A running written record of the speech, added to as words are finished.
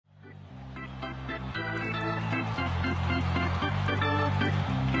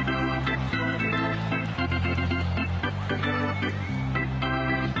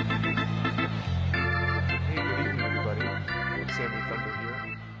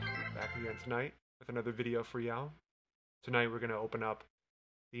again tonight with another video for y'all. Tonight we're going to open up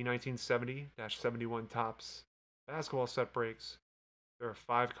the 1970-71 Topps basketball set breaks. There are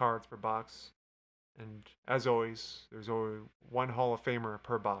 5 cards per box, and as always, there's only one Hall of Famer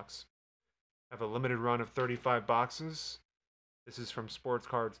per box. I have a limited run of 35 boxes. This is from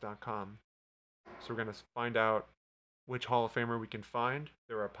sportscards.com. So we're going to find out which Hall of Famer we can find.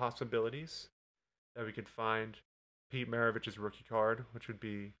 There are possibilities that we could find Pete Maravich's rookie card, which would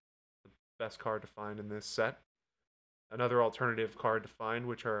be the best card to find in this set. Another alternative card to find,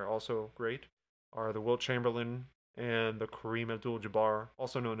 which are also great, are the Wilt Chamberlain and the Kareem Abdul-Jabbar,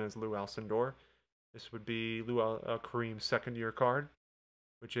 also known as Lou Alcindor. This would be Kareem's second-year card,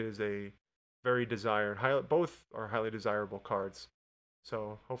 which is a very desired, both are highly desirable cards.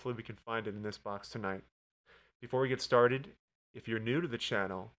 So hopefully we can find it in this box tonight. Before we get started, if you're new to the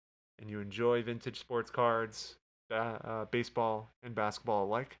channel and you enjoy vintage sports cards, baseball and basketball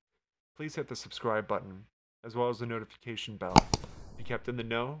alike, please hit the subscribe button as well as the notification bell to be kept in the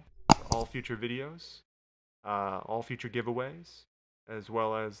know for all future videos, all future giveaways, as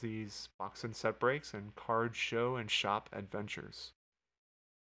well as these box and set breaks and card show and shop adventures.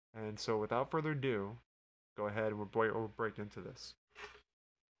 And so without further ado, go ahead and we'll break into this.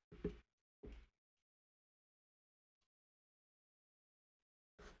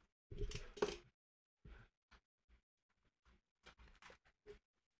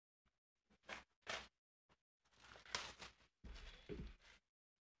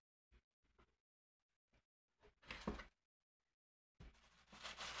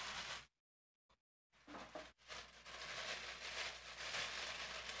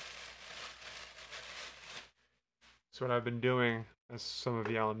 So what I've been doing, as some of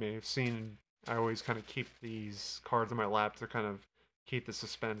y'all may have seen, I always kind of keep these cards in my lap to kind of keep the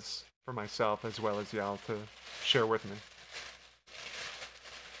suspense for myself as well as y'all to share with me.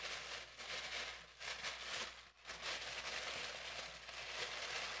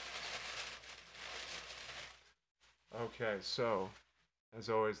 Okay, so as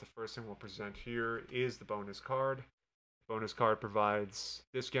always, the first thing we'll present here is the bonus card. The bonus card provides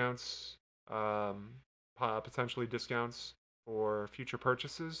discounts, potentially discounts for future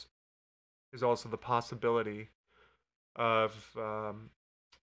purchases. There's also the possibility of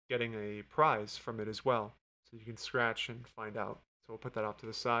getting a prize from it as well. So you can scratch and find out. So we'll put that off to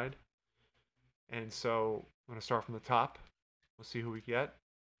the side. And so I'm going to start from the top. We'll see who we get.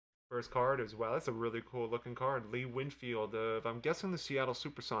 First card is, wow, that's a really cool looking card. Lee Winfield of, I'm guessing, the Seattle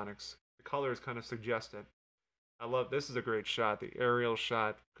Supersonics. The colors kind of suggest it. I love, this is a great shot. The aerial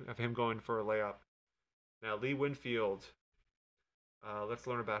shot of him going for a layup. Now, Lee Winfield, let's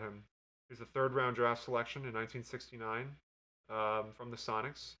learn about him. He was a third-round draft selection in 1969 from the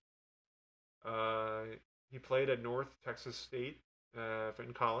Sonics. He played at North Texas State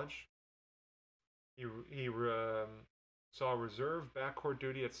in college. He saw reserve backcourt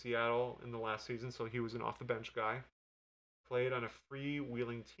duty at Seattle in the last season, so he was an off-the-bench guy. Played on a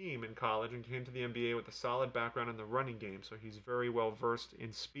freewheeling team in college and came to the NBA with a solid background in the running game, so he's very well versed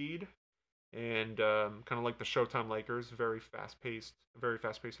in speed and kind of like the Showtime Lakers, very fast-paced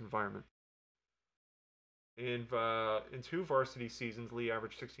environment. In 2 varsity seasons, Lee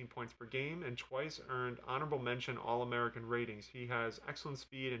averaged 16 points per game and twice earned honorable mention All-American ratings. He has excellent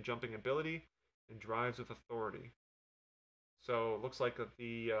speed and jumping ability and drives with authority. So it looks like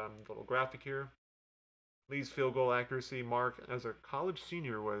the little graphic here. Lee's field goal accuracy mark as a college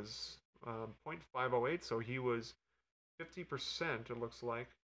senior was .508, so he was 50%, it looks like,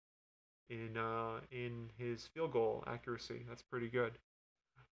 in his field goal accuracy. That's pretty good.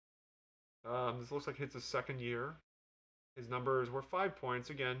 This looks like it's his second year. His numbers were 5 points.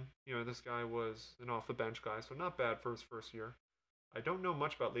 Again, you know, this guy was an off-the-bench guy, so not bad for his first year. I don't know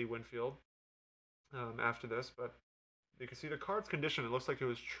much about Lee Winfield after this, but you can see the card's condition. It looks like it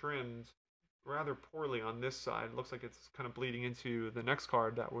was trimmed rather poorly on this side. It looks like it's kind of bleeding into the next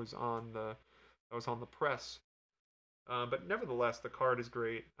card that was on the press. But nevertheless, the card is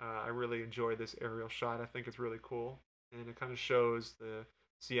great. I really enjoy this aerial shot. I think it's really cool, and it kind of shows the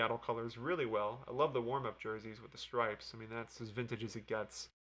Seattle colors really well. I love the warm-up jerseys with the stripes. I mean, that's as vintage as it gets.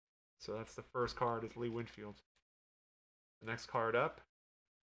 So that's the first card, is Lee Winfield. The next card up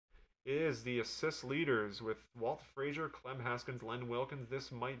is the assist leaders with Walt Frazier, Clem Haskins, Len Wilkins.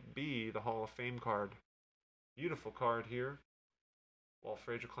 This might be the Hall of Fame card. Beautiful card here. Walt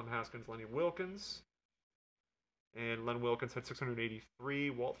Frazier, Clem Haskins, Lenny Wilkins. And Len Wilkins had 683.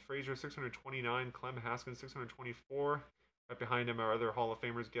 Walt Frazier, 629. Clem Haskins, 624. Right behind him are other Hall of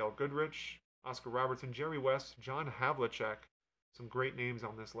Famers: Gail Goodrich, Oscar Robertson, Jerry West, John Havlicek. Some great names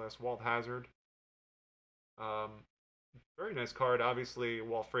on this list. Walt Hazzard. Very nice card. Obviously,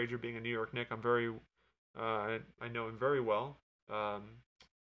 Walt Frazier being a New York Knick, I know him very well. Um,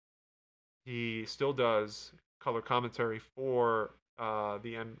 he still does color commentary for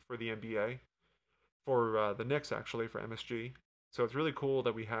the NBA for the Knicks actually for MSG. So it's really cool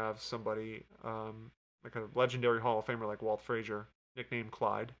that we have somebody like a legendary Hall of Famer like Walt Frazier, nicknamed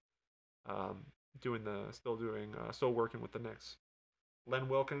Clyde, um, still working with the Knicks. Len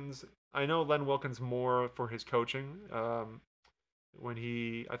Wilkins, I know Len Wilkins more for his coaching. I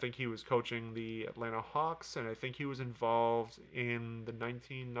think he was coaching the Atlanta Hawks, and I think he was involved in the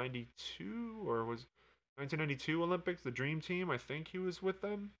 1992 or was 1992 Olympics, the Dream Team. I think he was with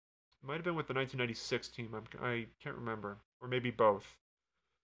them. It might have been with the 1996 team. I can't remember, or maybe both.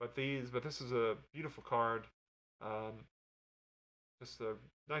 But this is a beautiful card. Um, just a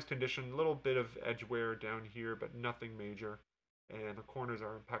nice condition, a little bit of edge wear down here, but nothing major, and the corners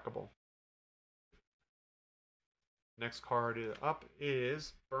are impeccable. Next card up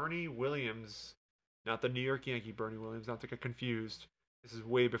is Bernie Williams. Not the New York Yankee Bernie Williams, not to get confused. This is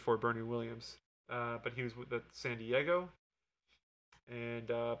way before Bernie Williams. But he was with the San Diego. And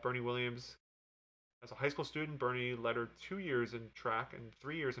Bernie Williams, as a high school student, Bernie lettered 2 years in track and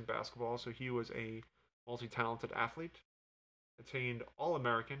 3 years in basketball. So he was a multi talented athlete. Attained All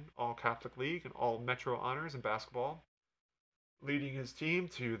American, All Catholic League, and All Metro honors in basketball, leading his team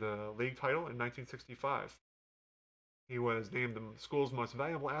to the league title in 1965. He was named the school's most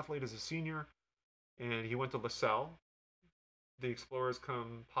valuable athlete as a senior, and he went to LaSalle. The Explorers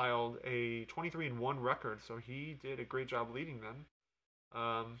compiled a 23-1 record, so he did a great job leading them.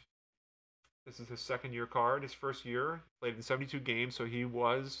 This is his second year card. His first year played in 72 games, so he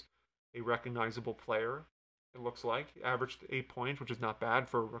was a recognizable player. It looks like averaged 8 points, which is not bad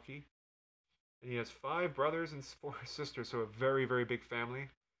for a rookie. And he has 5 brothers and 4 sisters, so a very very big family.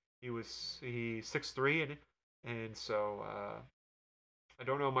 He's 6'3", and so I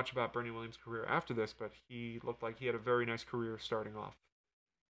don't know much about Bernie Williams' career after this, but he looked like he had a very nice career starting off.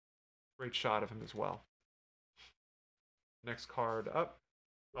 Great shot of him as well. Next card up.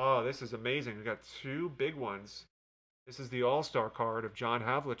 Oh, this is amazing. We got two big ones. This is the All-Star card of John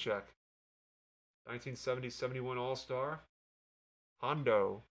Havlicek. 1970-71 All-Star.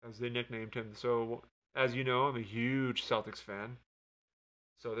 Hondo, as they nicknamed him. So, as you know, I'm a huge Celtics fan.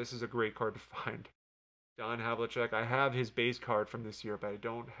 So this is a great card to find. John Havlicek. I have his base card from this year, but I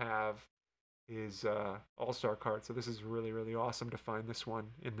don't have his All-Star card. So this is really, really awesome to find this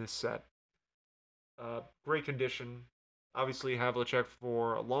one in this set. Great condition. Obviously, Havlicek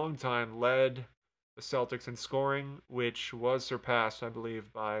for a long time led the Celtics in scoring, which was surpassed, I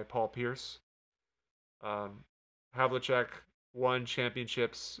believe, by Paul Pierce. Havlicek won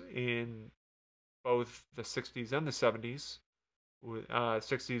championships in both the 60s and the 70s.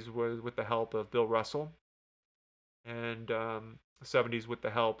 60s was with the help of Bill Russell, and 70s with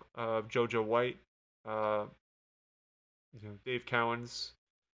the help of JoJo White, uh, Dave Cowens.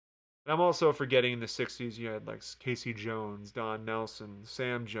 And I'm also forgetting in the 60s you had like Casey Jones, Don Nelson,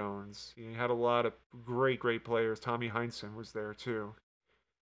 Sam Jones. You had a lot of great, great players. Tommy Heinsohn was there too.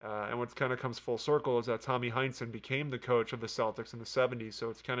 And what kind of comes full circle is that Tommy Heinsohn became the coach of the Celtics in the 70s.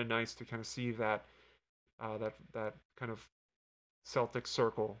 So it's kind of nice to kind of see that kind of Celtic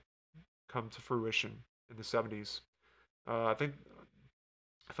circle come to fruition in the 70s. I think,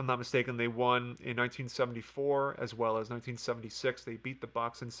 if I'm not mistaken, they won in 1974 as well as 1976. They beat the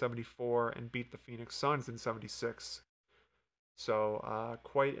Bucks in 74 and beat the Phoenix Suns in 76. So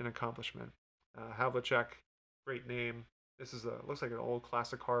quite an accomplishment. Havlicek, great name. This is looks like an old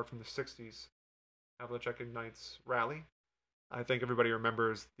classic card from the 60s. Havlicek Ignites Rally. I think everybody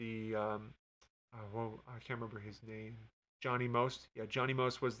remembers I can't remember his name. Johnny Most. Yeah, Johnny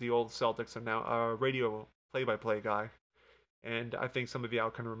Most was the old Celtics and now radio play-by-play guy. And I think some of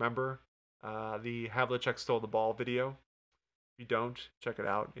y'all can remember the Havlicek Stole the Ball video. If you don't, check it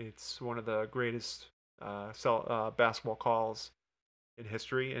out. It's one of the greatest basketball calls in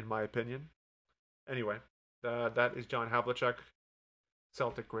history, in my opinion. Anyway, that is John Havlicek,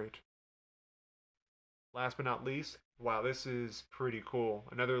 Celtic great. Last but not least, wow, this is pretty cool.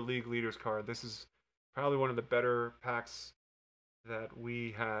 Another league leaders card. This is probably one of the better packs that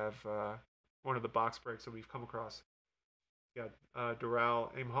we have, one of the box breaks that we've come across. You got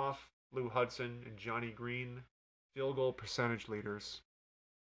Doral Imhoff, Lou Hudson, and Johnny Green, field goal percentage leaders.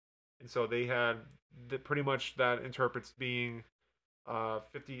 And so they had pretty much that interprets being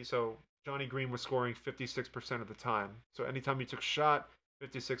 50. So Johnny Green was scoring 56% of the time. So anytime he took a shot,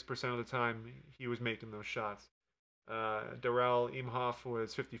 56% of the time he was making those shots. Darrell Imhoff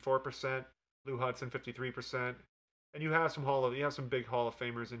was 54%, Lou Hudson 53%, and you have some big Hall of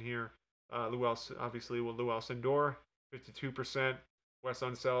Famers in here. Obviously, Lou Alcindor, 52%. Wes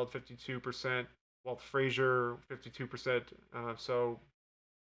Unseld, 52%. Walt Frazier, 52%. So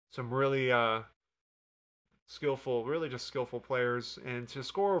some really skillful, really just skillful players, and to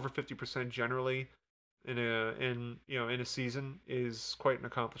score over 50% generally in a season is quite an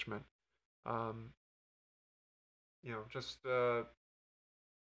accomplishment. Um, just I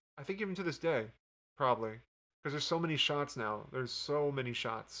think even to this day, probably because there's so many shots now. There's so many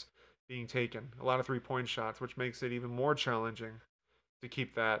shots being taken, a lot of 3-point shots, which makes it even more challenging to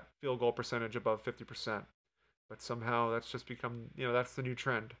keep that field goal percentage above 50%. But somehow that's just become, that's the new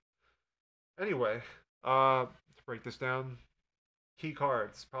trend. Anyway, to break this down, key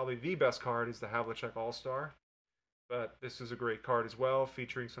cards. Probably the best card is the Havlicek All Star, but this is a great card as well,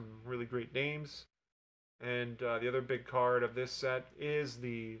 featuring some really great names. And the other big card of this set is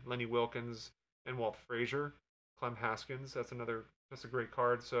the Lenny Wilkens and Walt Frazier, Clem Haskins. That's a great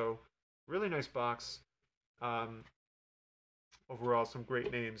card. So really nice box. Overall, some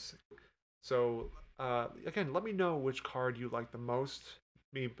great names. So again, let me know which card you like the most.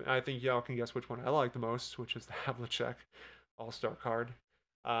 I think y'all can guess which one I like the most, which is the Havlicek All-Star card.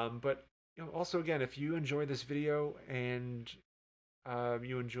 But also again, if you enjoy this video and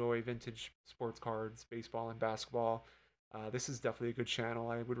you enjoy vintage sports cards, baseball and basketball, this is definitely a good channel.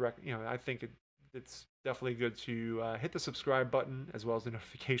 I would I think it's definitely good to hit the subscribe button as well as the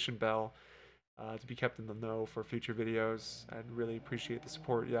notification bell to be kept in the know for future videos. I'd really appreciate the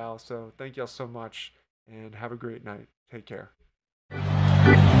support, y'all. So thank y'all so much, and have a great night. Take care.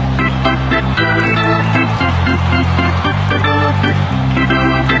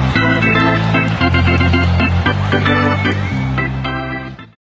 Thank you.